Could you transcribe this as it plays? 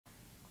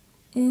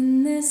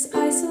In this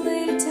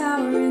isolated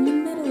tower in the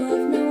middle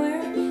of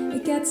nowhere,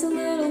 it gets a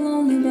little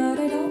lonely, but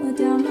I don't let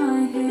down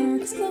my hair,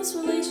 'cause close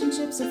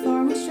relationships are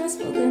far more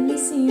stressful than they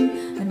seem.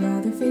 I'd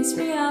rather face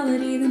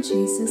reality than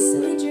chase a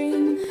silly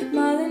dream.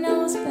 Mother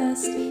knows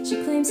best,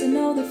 she claims to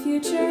know the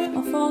future.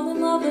 I'll fall in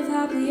love, live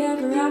happily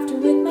ever after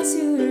with my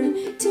suitor.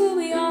 To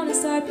be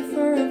honest, I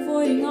prefer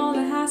avoiding all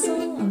the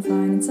hassle. I'm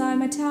fine inside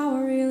my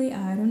tower, really,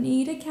 I don't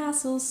need a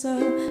castle. So,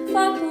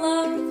 fuck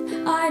love,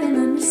 I don't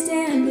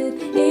understand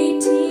it.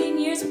 18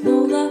 years with no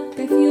luck,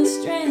 I feel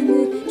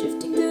stranded.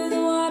 Drifting through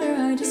the water,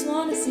 I just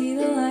wanna see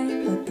the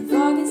light. But the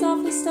fog is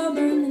awfully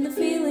stubborn and the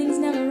feeling's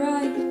never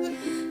right.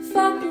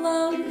 Fuck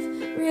love,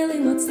 really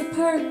what's the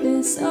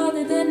purpose?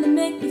 Other than to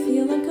make me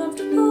feel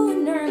uncomfortable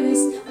and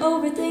nervous.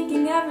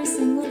 Overthinking every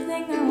single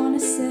thing I wanna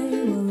say.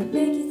 Will it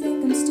make you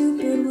think I'm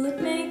stupid? Will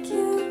it make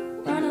you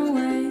run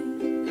away?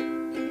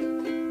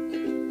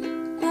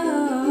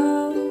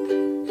 Oh,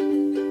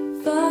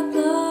 fuck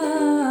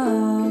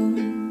love,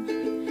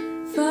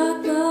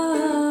 fuck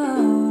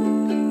love.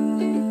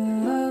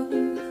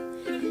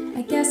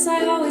 I guess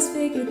I always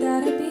figured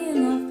that I'd be in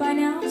love by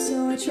now,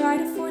 so I try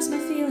to force my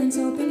feelings,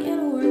 hoping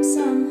it'll work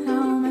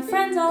somehow. My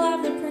friends all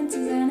have their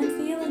princes and I'm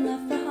feeling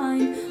left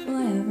behind. Will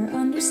I ever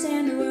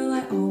understand, or will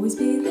I always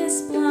be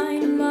this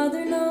blind?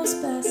 Mother knows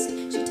best,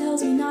 she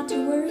tells me not to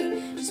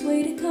worry. Just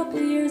wait a couple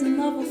years and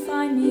love will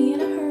find me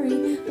in a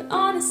hurry. But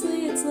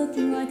honestly, it's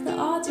looking like the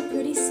odds are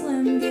pretty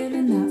slim,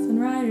 given that Flynn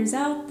Rider's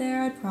out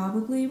there, I'd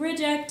probably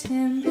reject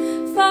him.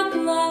 Fuck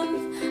love,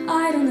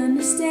 I don't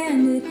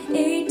understand it.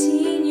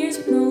 18 years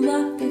with no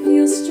luck, I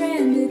feel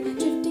stranded.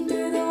 Drifting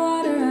through the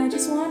water, I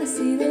just wanna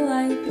see the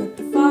light. But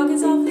the fog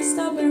is awfully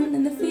stubborn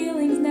and the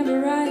feeling's never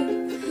right.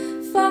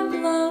 Fuck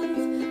love,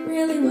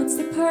 really what's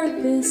the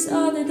purpose?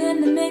 Other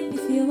than to make me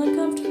feel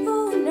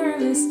uncomfortable and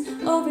nervous.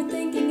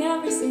 Overthinking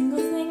every single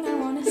thing I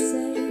wanna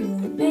say.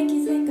 Will it make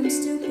you think I'm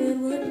stupid?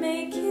 Will it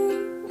make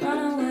you run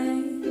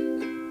away?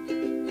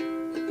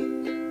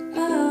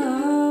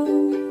 Oh,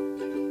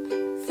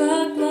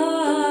 fuck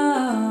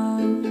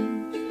love,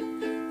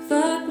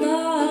 fuck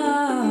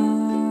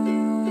love,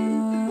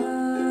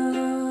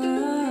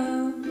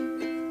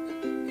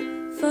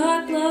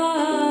 fuck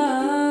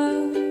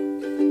love,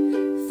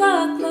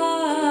 fuck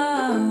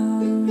love,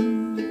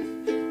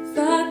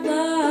 fuck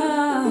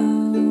love.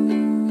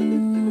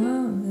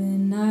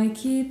 And I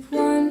keep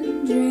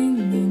wondering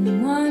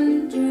and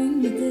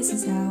wondering, but this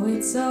is how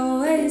it's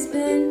always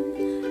been.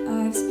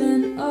 I've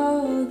spent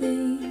all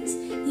these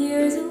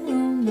years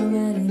alone, not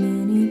letting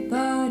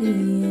anybody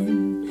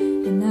in.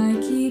 And I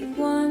keep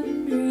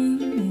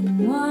wondering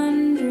and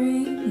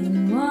wondering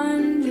and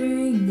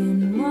wondering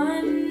and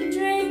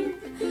wondering,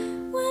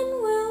 when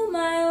will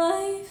my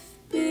life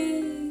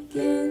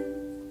begin?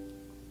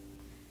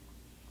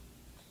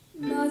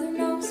 Mother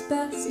knows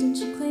best and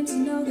she claims to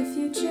know the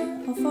future.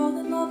 I'll fall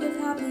in love, live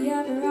happily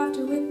ever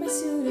after with my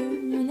suitor.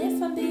 And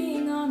if I'm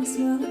being honest,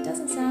 well, it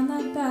doesn't sound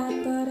that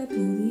bad, but I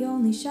blew the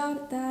only shot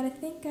at that I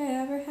think I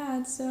ever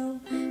had. So,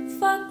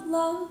 fuck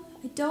love,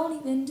 I don't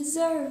even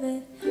deserve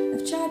it.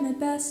 I've tried my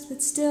best,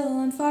 but still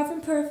I'm far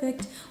from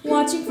perfect.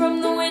 Watching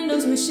from the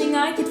windows, wishing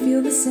I could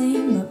feel the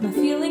same. But my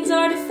feelings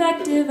are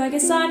defective, I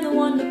guess I'm the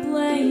one to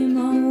blame.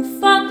 Oh,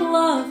 fuck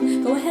love,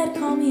 go ahead,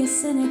 call me a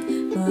cynic,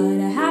 but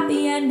a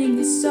happy ending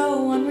is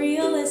so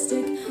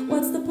unrealistic.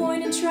 What's the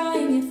point in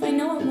trying if I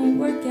know it won't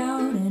work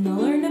out? And I'll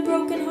learn a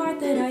broken heart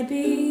that I'd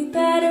be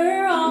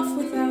better off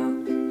without.